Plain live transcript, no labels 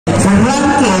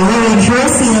Ranke wearing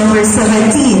jersey number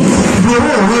 17.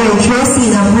 Biro wearing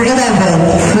jersey number 11.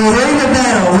 We learn the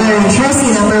battle wearing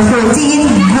jersey number 14.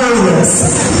 Glorious.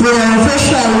 With our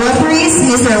official referees,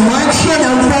 Mr. Mark Shin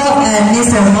Ampo and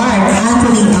Mr. Mark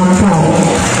Anthony Ampo.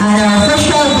 And our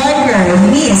official banker,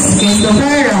 Miss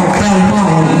Cristofero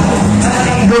Calvon.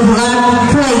 Good luck,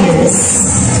 players.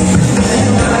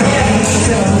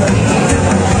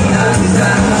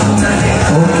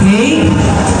 Okay.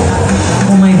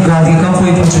 Oh my God, you can't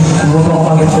wait to walk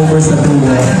up and get over sa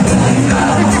duwa.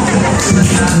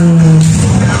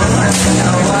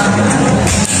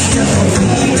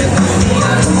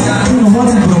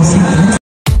 What's the process?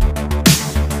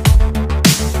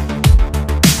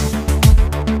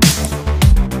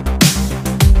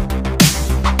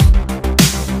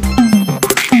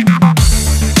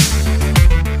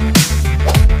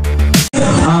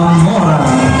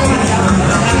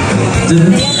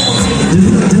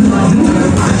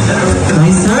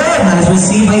 Nice serve, nice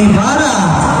receive by Ibarra.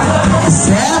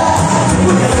 Set.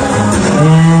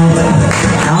 And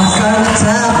outside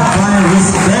tap by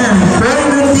wristband.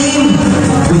 Further team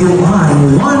with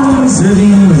one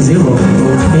serving 0.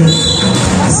 Okay.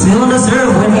 Still on the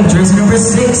serve, winning jersey number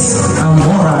 6.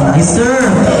 Amora, nice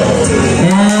serve.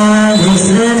 And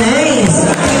it's an ace.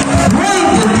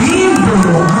 Point the team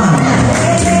for 1.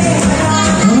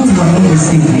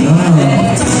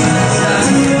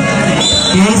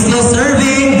 Okay, still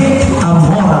serving.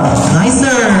 Amora. Nice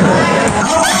serve.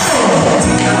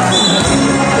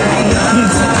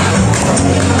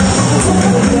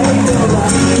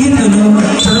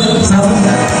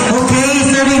 Okay,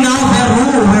 serving now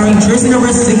Peru, wearing jersey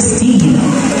number 16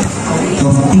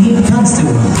 of Team Kansu.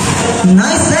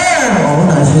 Nice serve. Oh,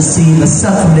 nice receive. The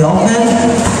set from the open.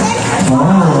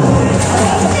 Oh,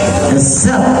 the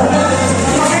set.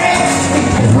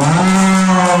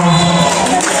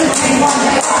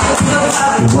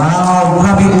 Wow,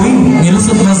 grabe uy,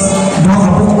 nilusot mas doon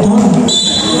kapukton.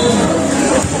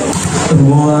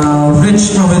 Wow, rich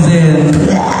from within.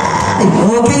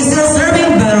 Okay, still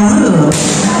serving Peru.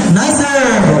 Nice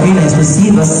serve. Okay, nice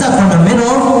receive. A set from the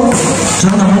middle.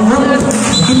 Diyan na mo.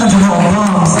 Kita dyan na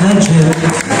ang sledge here.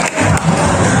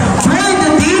 Try the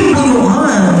team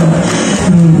puluhan.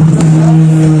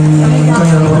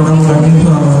 Kaya ako na mga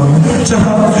dito.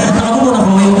 Tsaka, nakakuha na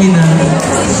ko yung kina.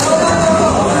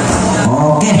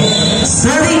 Okay,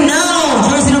 serving now,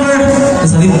 jersey number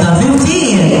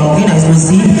 15. Okay, nice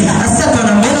receive. A set from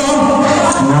the middle.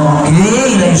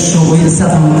 Okay, let's show you the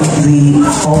set from the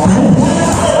open.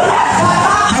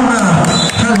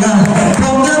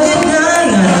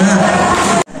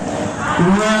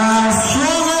 Wow,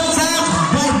 strong attack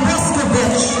by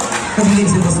Boskovic. Pag-ilig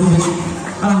si Boskovic.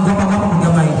 Ang gapang-gapang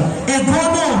gamay.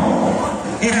 Egono.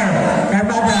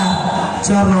 Erbada.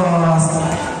 Choros.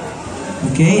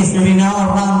 Okay, serving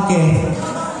now Ranke.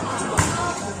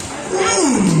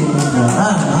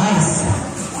 Nice.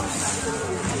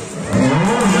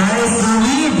 Oh, nice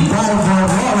lead by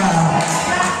Volleyball.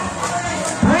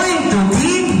 Point to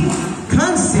Team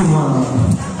Kansiwan.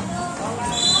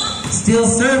 Still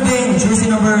serving, jersey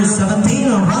number 17,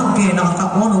 Ranke.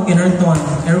 Nakakakuha ng Inerton.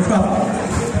 Aircraft.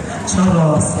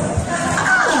 Choros.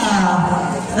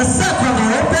 The set from the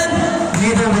open.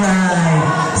 Middle line.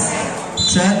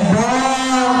 Check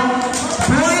ball.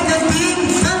 Point the team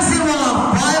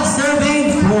Kansiwa. 5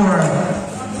 serving, 4.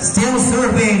 Still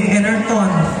serving, Enerton.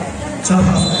 Charot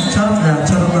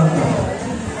lang.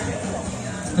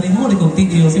 Ano mo ulit kong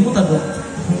video? Simutan mo.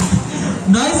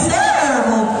 Nice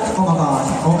serve! Oh my God.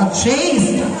 Oh, a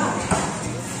chase.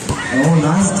 Oh,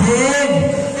 nice dig.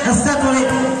 A set on it.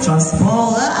 Just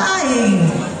ball lying.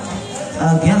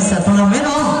 Again, set on the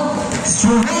middle.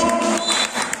 Straight.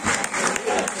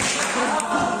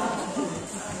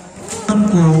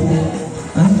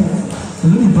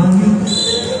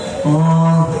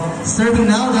 Serving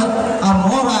now the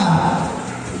Amora.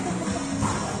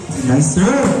 Nice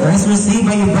serve. Nice receive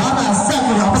by Ibarra. Set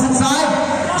for the opposite side.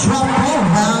 Drop ball.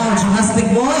 Wow, gymnastic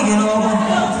boy, you know.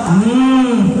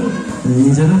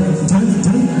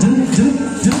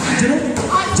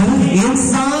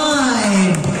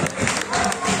 Inside.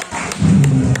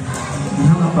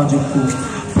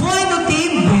 Point the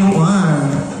team by 1.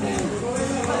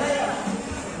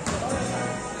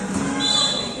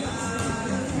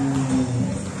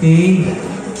 Okay,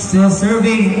 still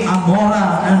serving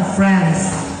Amora and friends.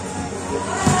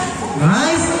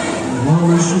 Nice. Wow,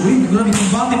 we're shooting. Grabe itong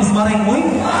bati, mas maring mo.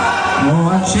 Oh,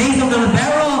 a chase of the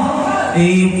libero. A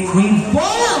free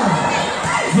ball.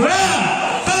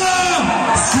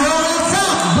 Strong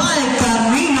attack by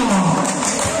Canino.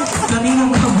 Canino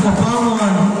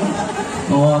Kampapamon.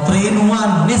 Oh,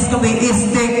 3-in-1. Nescafe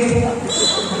stick.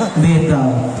 Beta.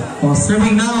 Oh,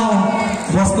 serving now,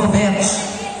 Boscovich.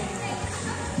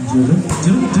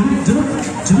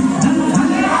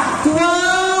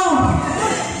 Wow!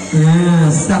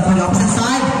 Yes, step on the opposite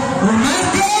side. Nice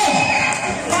dig!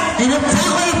 And attack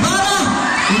by Ibarra!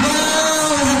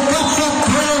 Wow! And a cut shot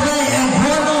throw by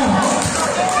Eguano.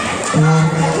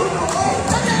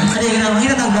 Ano yung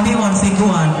nakita ng gamiwan si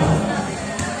Guan?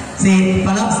 Si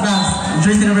Palapstas,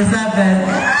 jersey number 7.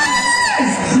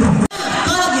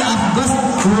 Kagi Afgas.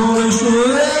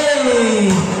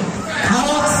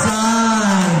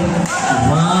 Outside!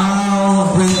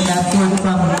 Wow! Great effort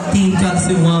from Team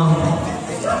Kansiwang.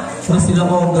 Mas sila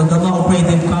ko gagama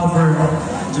operative cover.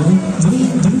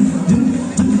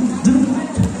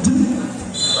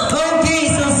 Okay,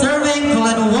 so serving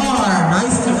Kalanoir.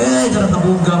 Nice to be. Dala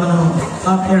tabuga man ng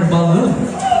up air balloon.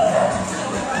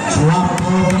 Drop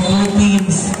ball from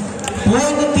Philippines.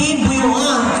 Point the team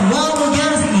Buyuan. 12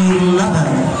 against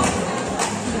 11.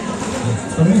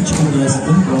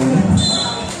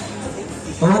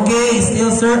 Okay,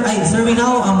 still serving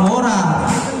now Amora.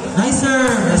 Nice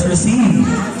serve. Let's receive.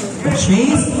 A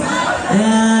chase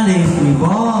and a free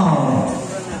ball.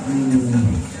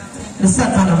 The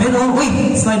set from the middle.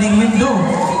 Wait, sliding window.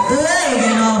 Hey,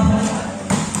 you know.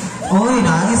 Oh,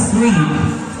 nice three.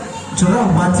 Jura,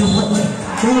 1-2.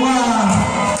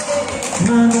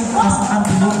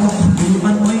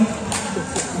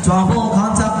 Double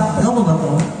contact. Double ba?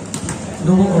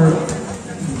 Double or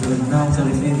now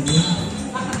sorry.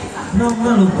 No,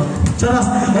 lupa. Charas.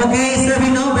 Okay,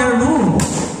 serving now Berlu.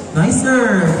 Nice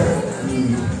serve.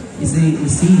 Easy.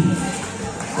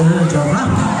 Jara.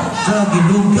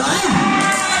 Gilugay.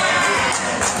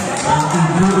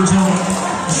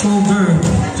 Shoulder.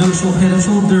 Head and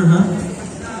shoulder, huh?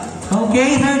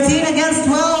 Okay, 13 against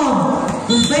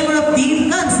 12. In favor of Team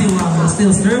Kansiwang.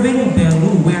 Still serving.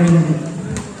 Berlu wearing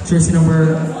jersey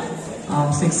number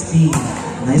 16.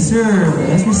 Nice serve.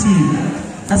 Let's receive.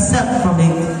 A set from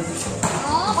the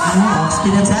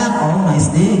off-speed attack. Oh, nice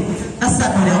dig. A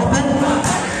set from the open.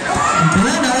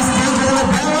 Good, nice dig for the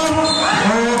barrel.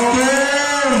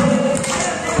 Okay.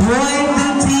 Point to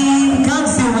Team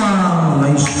Kansiwang.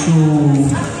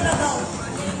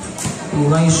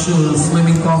 Laishu,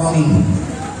 swimming coffee.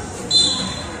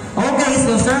 Okay,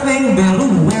 so serving Beru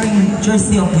wearing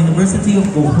jersey of University of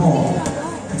Bohol,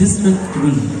 District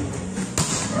 3.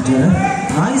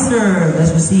 Nice serve.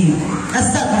 Let's receive. A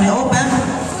set from the open.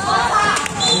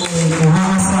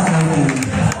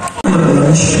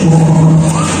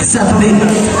 Saturday.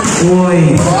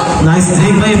 Oi. Nice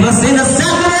dig by Blastin. A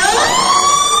Saturday.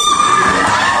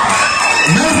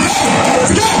 Nice dig.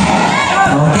 It's again.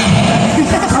 Okay.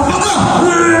 Come on.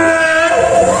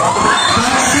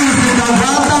 Taxis in the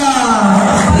Gata.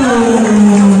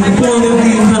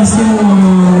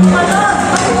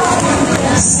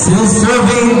 Still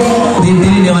serving. Dili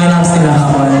ni may lang sila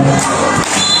hapon.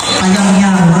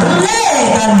 Ayang-yang.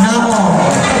 Kanao.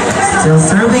 Still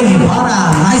serving Ibarra.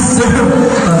 Nice serve.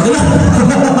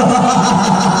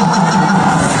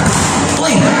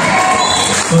 Oi.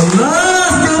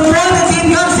 Still playing the Team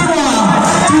Kansiwang.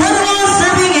 21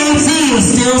 serving 18.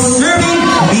 Still serving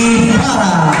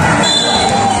Ibarra.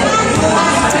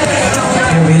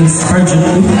 Kevin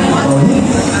Spurgeon.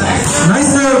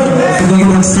 Nice serve.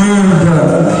 Good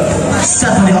serve.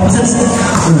 Set on the opposite.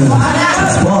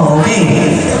 Well,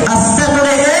 okay. A set on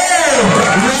the air.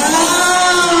 Wow.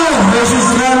 Versus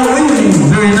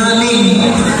very gnarly.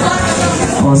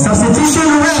 Oh, substitution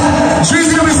rep.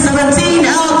 Jersey number 17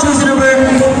 out. Jersey number.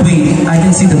 Wait, I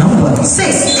can see the number. 6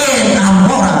 in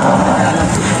Amora.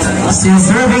 Still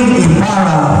serving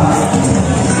Ibarra.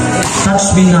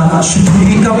 Touch me now. Should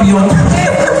we pick up your.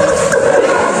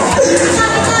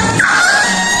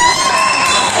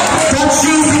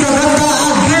 Touching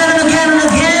again and again and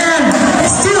again.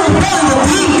 Still playing the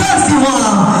Team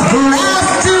Kansiwang.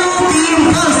 Last two Team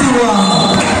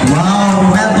Kansiwang. Wow,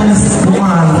 momentum is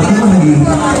gone.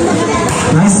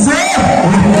 Nice save.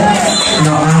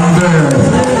 No under.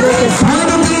 Point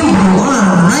the Team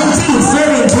 19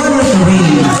 serving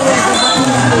 23.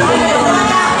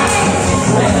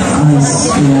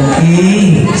 Nice.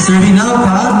 Okay. Serving now,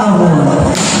 Pablo.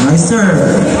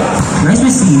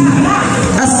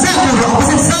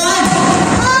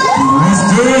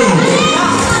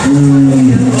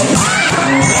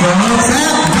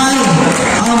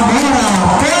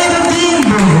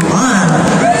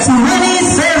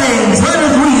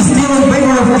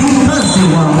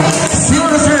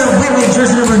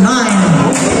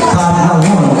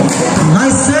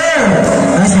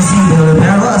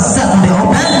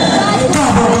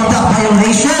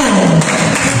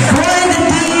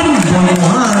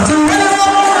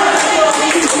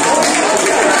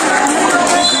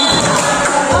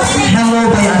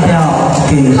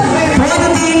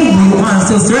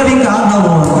 serving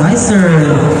Agawon. Nice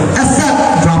serve. A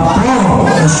set. Drop ball.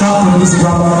 The shot will just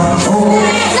drop. Oh.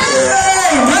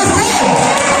 Hey, nice save.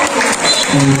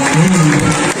 Okay.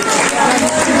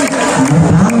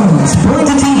 Point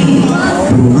to team.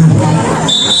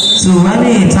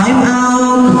 20.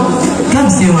 Timeout.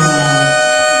 Consumer.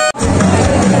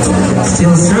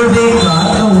 Still serving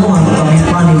Agawon. Coming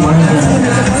funny Martin.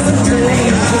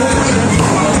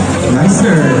 Nice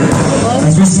serve.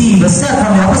 Nice receive. A set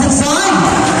from the opposite side.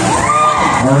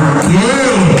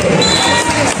 Okay.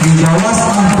 Digawas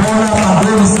ang bola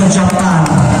pabor sa Japan.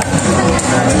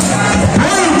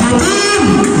 Point to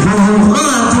team. Move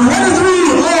on to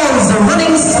 1-3 all the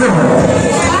running score.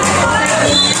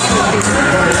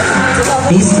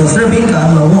 He's still serving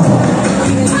Agawon.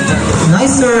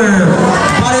 Nice serve.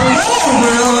 But it goes.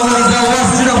 Digawas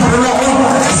to the bola.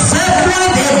 Set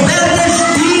point advantage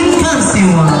team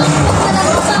Kansiwa.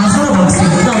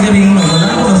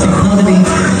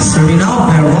 Serving out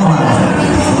Verola.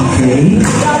 Okay.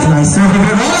 Nice serving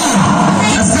Verola.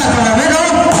 A set on the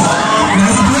middle.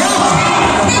 Nice block.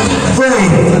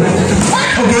 Wait.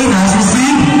 Okay, nice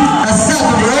receive. A set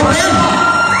on the open.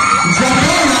 Drop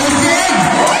in. Nice save.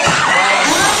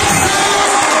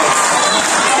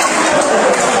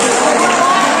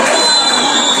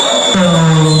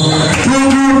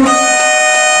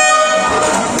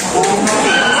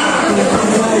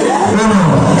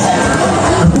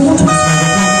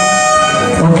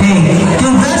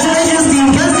 Congratulations,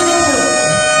 team Kansiwa!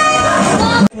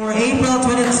 For April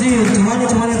 22,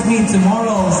 2023,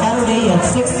 tomorrow, Saturday at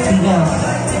 6 p.m.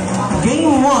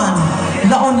 Game 1,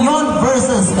 La Union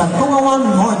versus Katungawan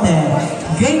Norte.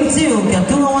 Game 2,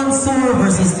 Katungawan Sur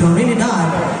versus Trinidad.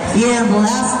 And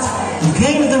last,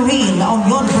 Game 3, La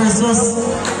Union versus,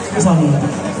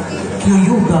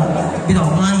 Kiyuga.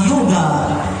 Mayuga.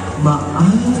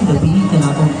 Maayong gabi ka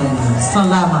na itong kanya.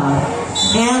 Salamat.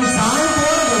 And time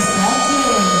for the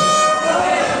session.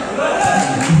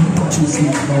 Choosing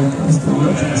about Mr.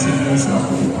 Choosing yourself.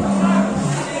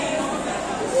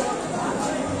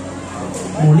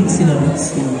 Mulik sila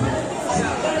Ritz.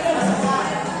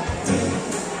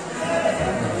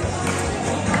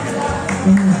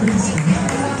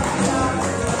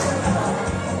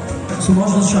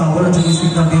 Sumasal siya, wala dyan yung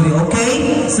sweet ng baby.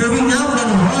 Okay, serving now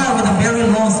from Noir with a very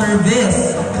long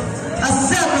service. A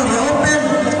set on the open.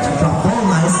 Drop ball,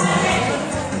 nice.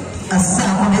 A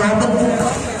set on the open.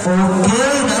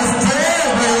 Okay, nice tail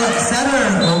by the center.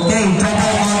 Okay, drop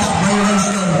ball contact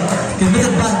violation.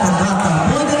 Committed by Pagata.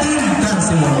 Point the team,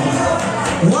 Kansiwa.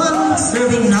 One,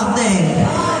 serving nothing.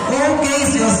 Okay,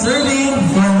 still serving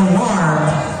from Noir.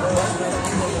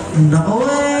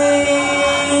 Nakaway.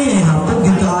 Hapag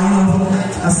yung tayo.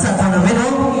 A set on the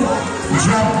middle.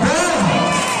 Drop ball.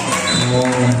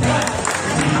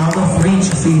 Out of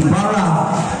reach si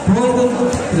Bara. Point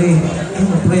to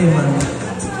play man.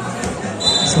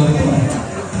 Sorry po.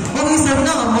 Okay, serve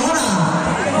na Mora.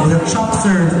 With a chop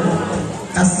serve.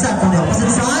 A set on the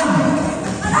opposite side.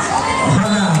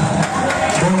 Hana.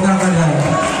 Bongga kagay.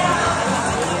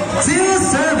 Two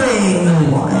serving.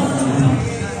 One.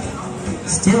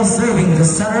 Still serving the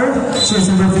center.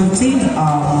 Choice number 15,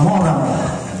 Mora.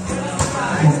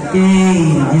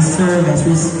 Okay, nice serve, nice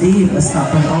receive, a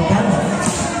stop and open.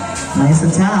 Nice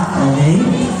attack, okay.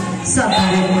 Stop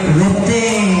and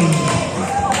lifting.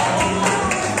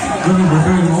 Really, we're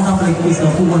very long up like this.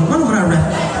 One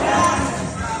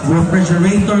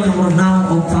refrigerator, yung mga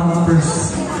nang o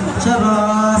pampers.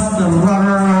 Charas, the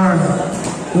rubber.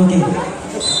 Okay.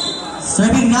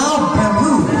 Serving now,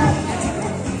 Peru.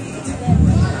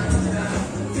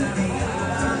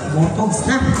 Motog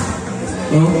snap.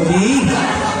 Okay.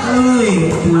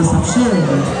 Uy, reception.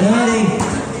 Okay.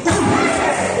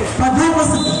 Pagod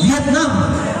sa Vietnam.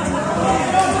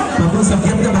 Pagod sa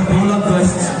Vietnam, mag-roll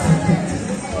guys.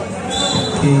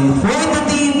 Okay. Point the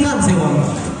team, Kansiwa.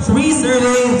 3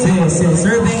 serving, 2 still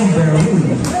serving, Peru.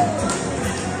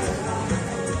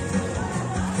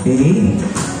 Okay.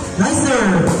 Nice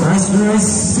serve. Nice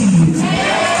receive.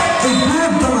 A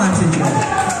good command.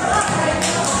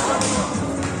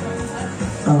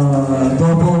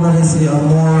 Double na rin si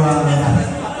Amora.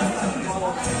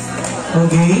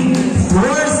 Okay. 4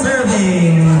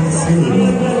 serving.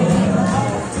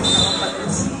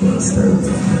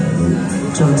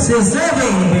 Still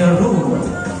serving. Peru.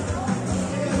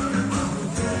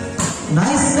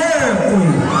 Nice serve.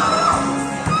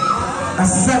 A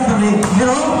second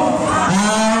middle.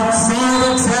 Outside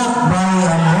attack by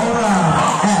Amora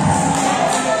F.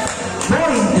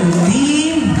 Point to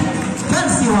team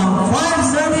Kansiwa. 5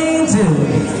 serving 2.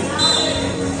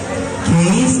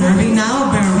 Okay, serving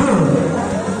now Peru.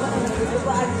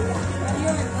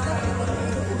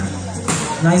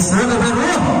 Nice serve by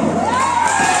Peru.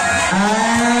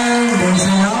 And there's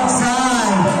an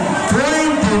outside.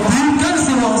 Point to Team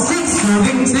Kansiwang 6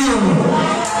 serving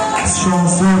 2. Strong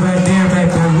serve right there by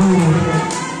Peru.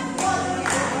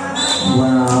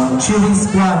 Wow, cheering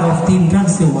squad of Team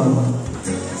Kansiwang.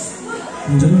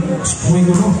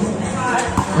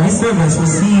 Nice service,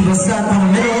 receive a set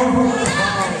from the middle.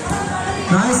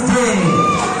 Nice play.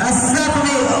 A set from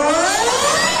the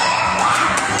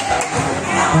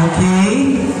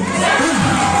okay.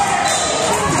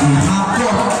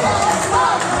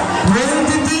 Bring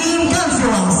the Team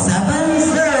Kansiwang 7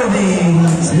 serving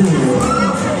 2.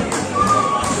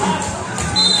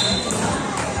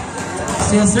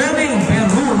 Still serving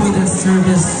Peru with a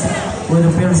service, with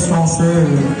a very strong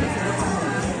serve.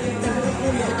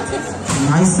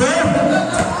 Nice serve.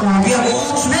 Okay,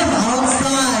 watch them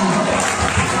outside.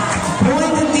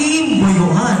 Point the Team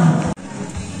Boyuan.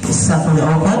 Set for the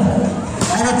open.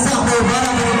 And it's out there,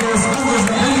 bottom of those others.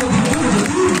 The Team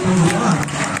Boyuan.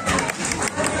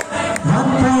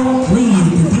 1 point lead.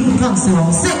 The Team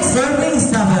Kansiwang 6 serving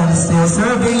 7. Still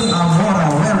serving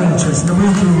Amora wearing just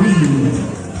number 3.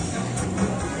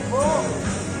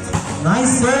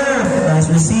 Nice serve. Nice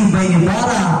receive by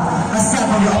Ibarra. A set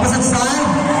on the opposite side.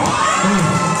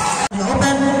 The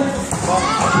open.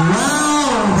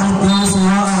 Wow. That goes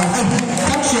wrong.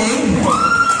 Touching.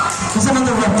 Kung saan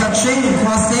ito red touching?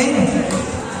 Crossing.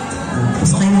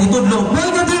 Basta kayo mong itudlo.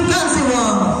 Point the Team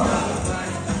Kansiwang.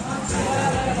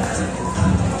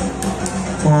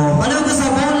 Oh, palawag ko sa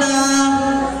bola.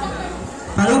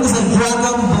 Palawag ko sa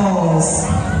Dragon Balls.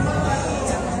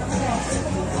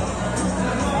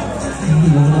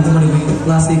 Huwag na pumalig yung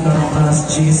klase ka ng alas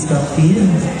G's ka feel.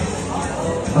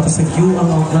 At sa Q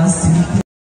ang klase.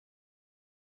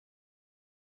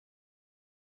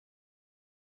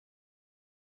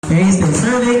 Okay, still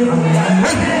serving.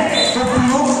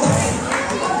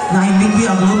 Naimigbi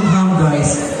ang Lungham,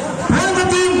 guys. Point the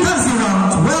Team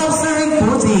Kansiwang 12 serving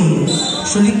 14.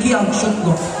 Shuliki ang shot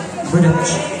go.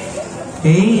 Bridge.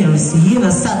 Okay, receive.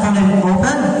 A set from the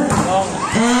open.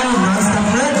 And nice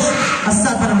coverage. A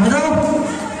set from the middle.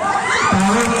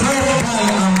 Power clip by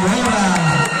Amora.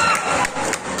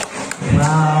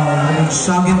 Wow,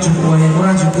 nag-shagit dyan po.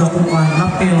 Mura dyan ka kuman.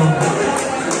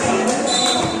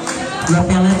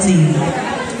 Lapelity.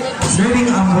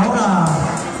 Serving Amora.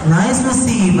 Nice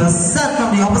receive. A set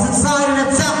from the opposite side and a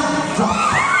tap.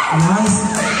 Nice.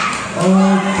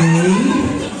 Okay.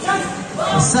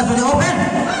 A set from the open.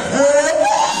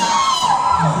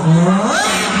 Okay.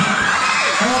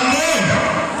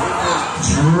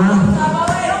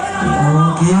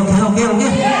 Okay.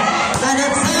 And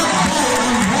it's out by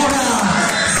Amora.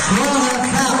 Strong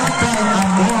attack by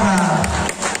Amora.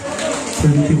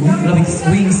 Labing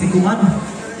swing si Kuman.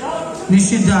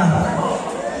 Nishida.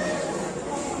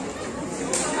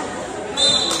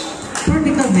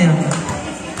 Vertical there.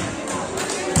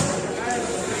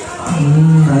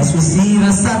 Nice receive.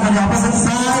 A set on the opposite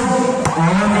side.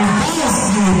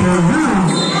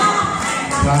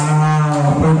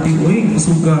 Wow, Norte. Uy,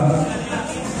 suga.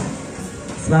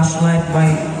 Flashlight by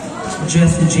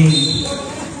Jesse G.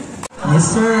 Yes,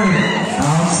 sir.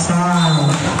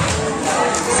 Outside.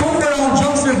 Super long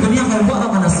jump, sir. Ganyan kayo ba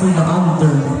ang nasuga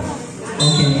under?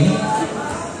 Okay.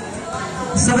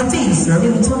 17,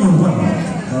 serving 21.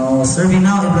 Oh, serving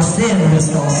now in Brazil.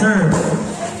 Still serve.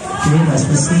 Okay, nice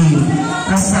receive.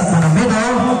 That's set from the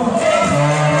middle.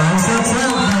 Nice attack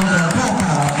from the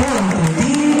Kata. Point to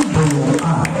Team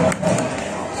Boyuan.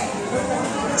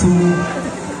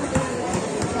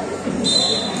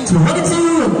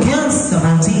 22 against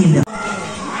 17.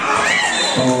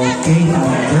 Okay,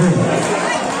 under.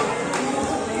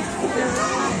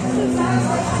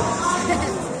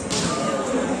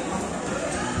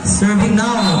 Serving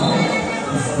now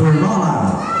for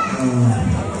Lola.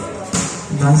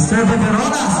 Nice serve by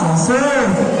Verona. Strong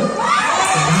serve.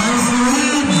 Nice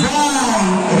lead by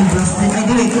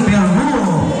Peru.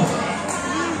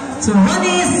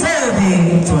 20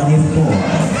 serving 24.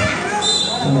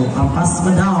 Oh, ampas mo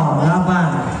daw.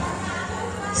 Laban.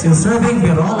 Still serving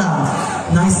Verona.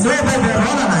 Nice serve by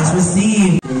Verona. Nice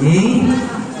receive. Okay.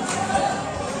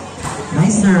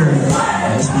 Nice serve.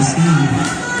 Nice receive.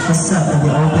 A set in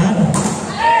the open.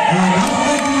 And up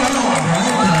the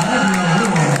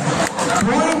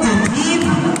point to Team.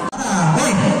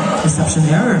 Wait. Reception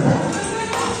error.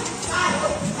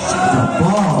 The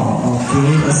ball.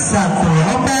 Okay. A set for the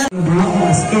open. Block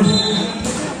is in.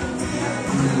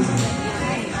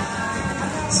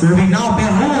 Serving now,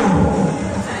 Peru.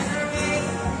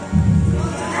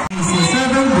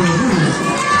 Serving Peru.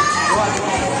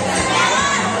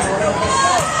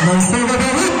 Nice serve by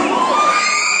Peru.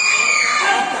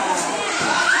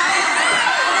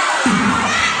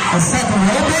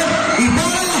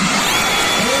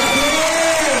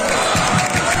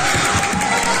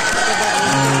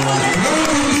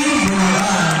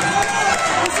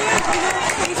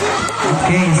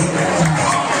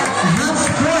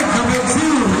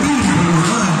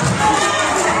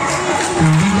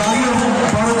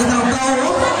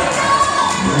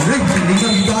 Rica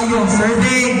Vitayo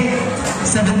serving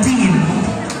 17.